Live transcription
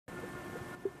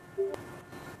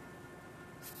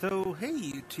So, hey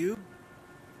YouTube,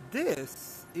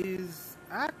 this is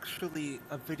actually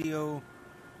a video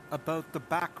about the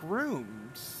back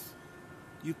rooms.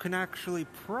 You can actually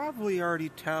probably already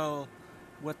tell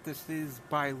what this is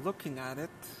by looking at it.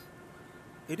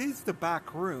 It is the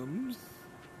back rooms.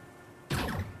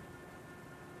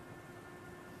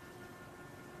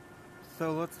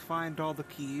 So let's find all the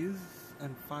keys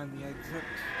and find the exit.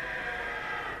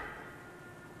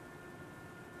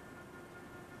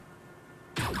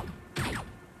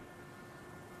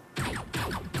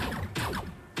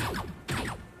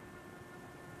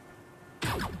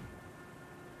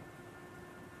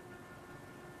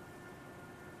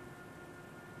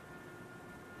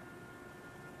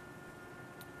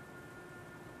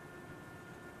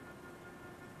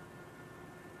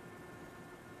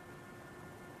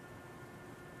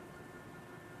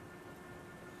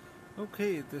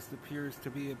 Okay, this appears to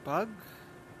be a bug.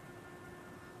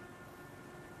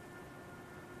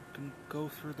 Can go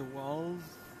through the walls.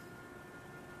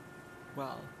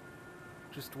 Well,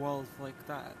 just walls like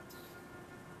that.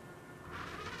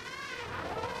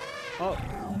 Oh.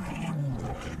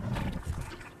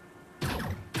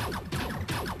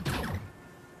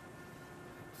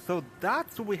 So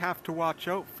that's what we have to watch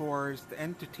out for, is the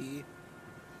entity.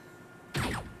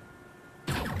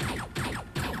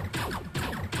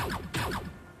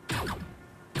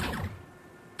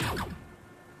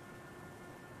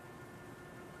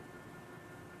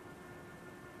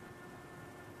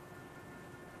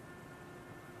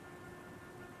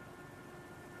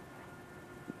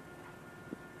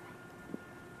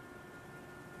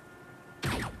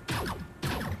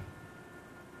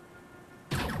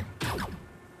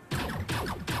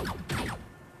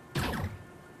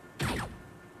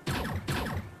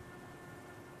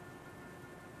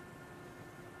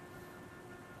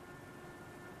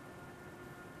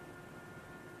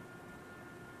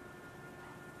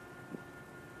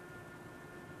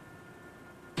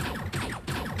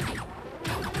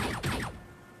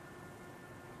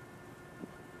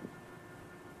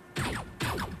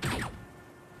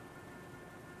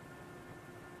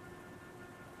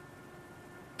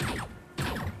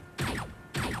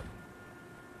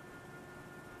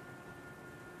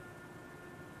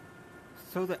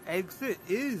 So the exit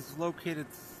is located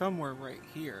somewhere right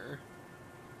here.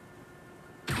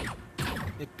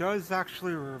 It does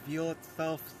actually reveal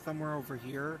itself somewhere over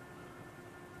here.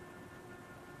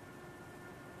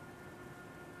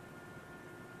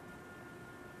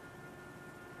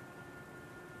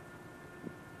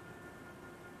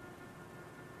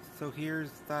 So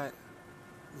here's that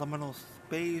liminal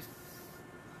space.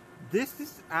 This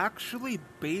is actually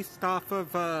based off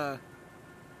of a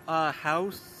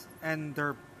house and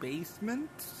their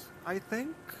basement, I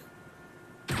think.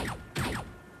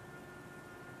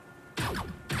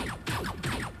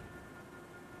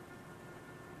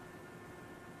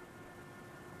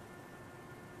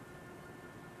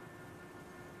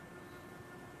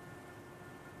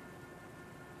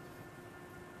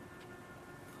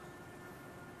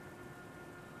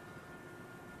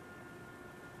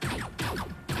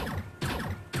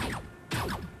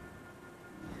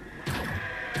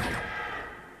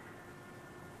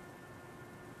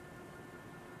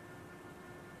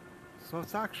 So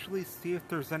let's actually see if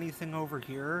there's anything over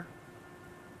here.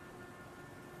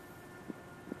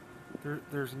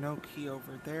 There's no key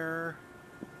over there.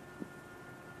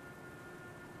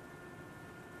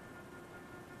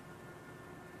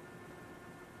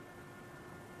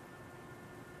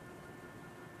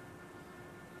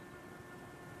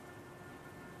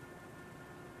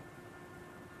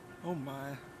 Oh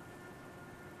my.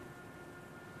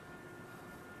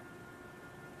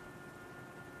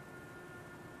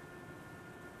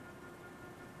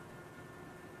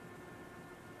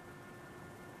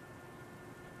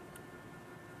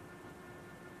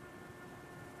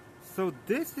 So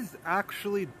this is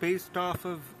actually based off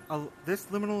of, this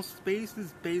liminal space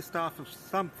is based off of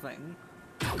something.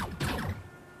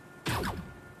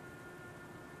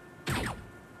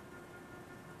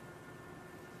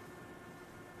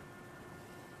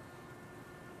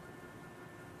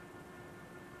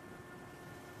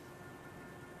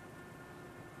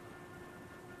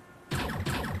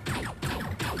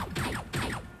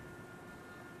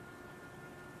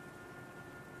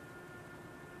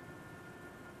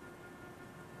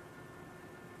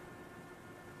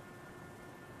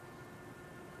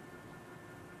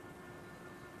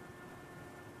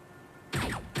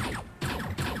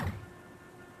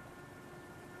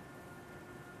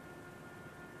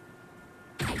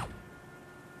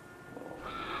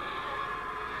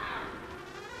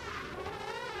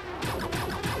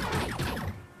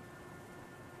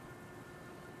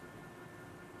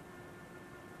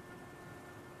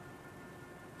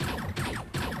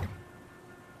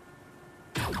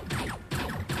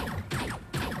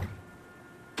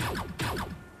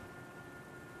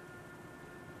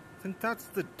 think that's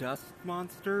the dust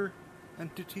monster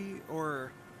entity,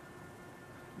 or...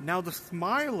 Now the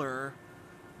Smiler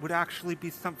would actually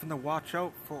be something to watch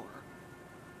out for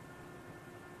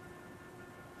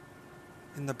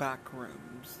in the back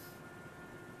rooms.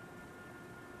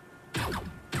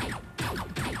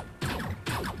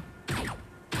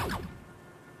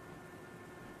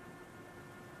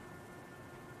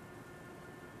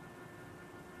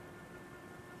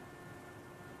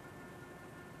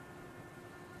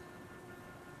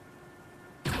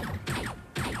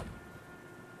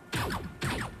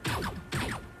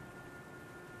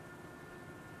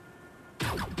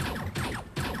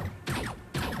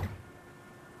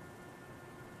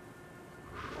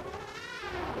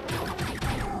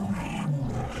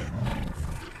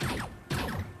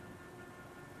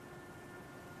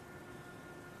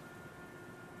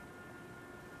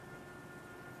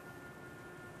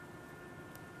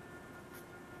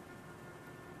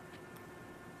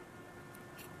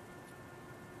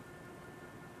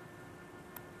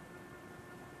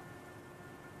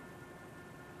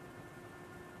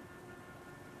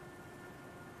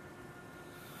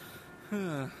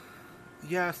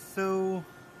 Yeah, so...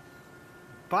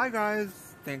 Bye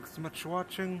guys, thanks so much for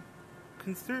watching,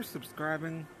 consider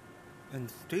subscribing, and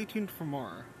stay tuned for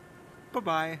more.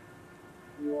 Bye-bye.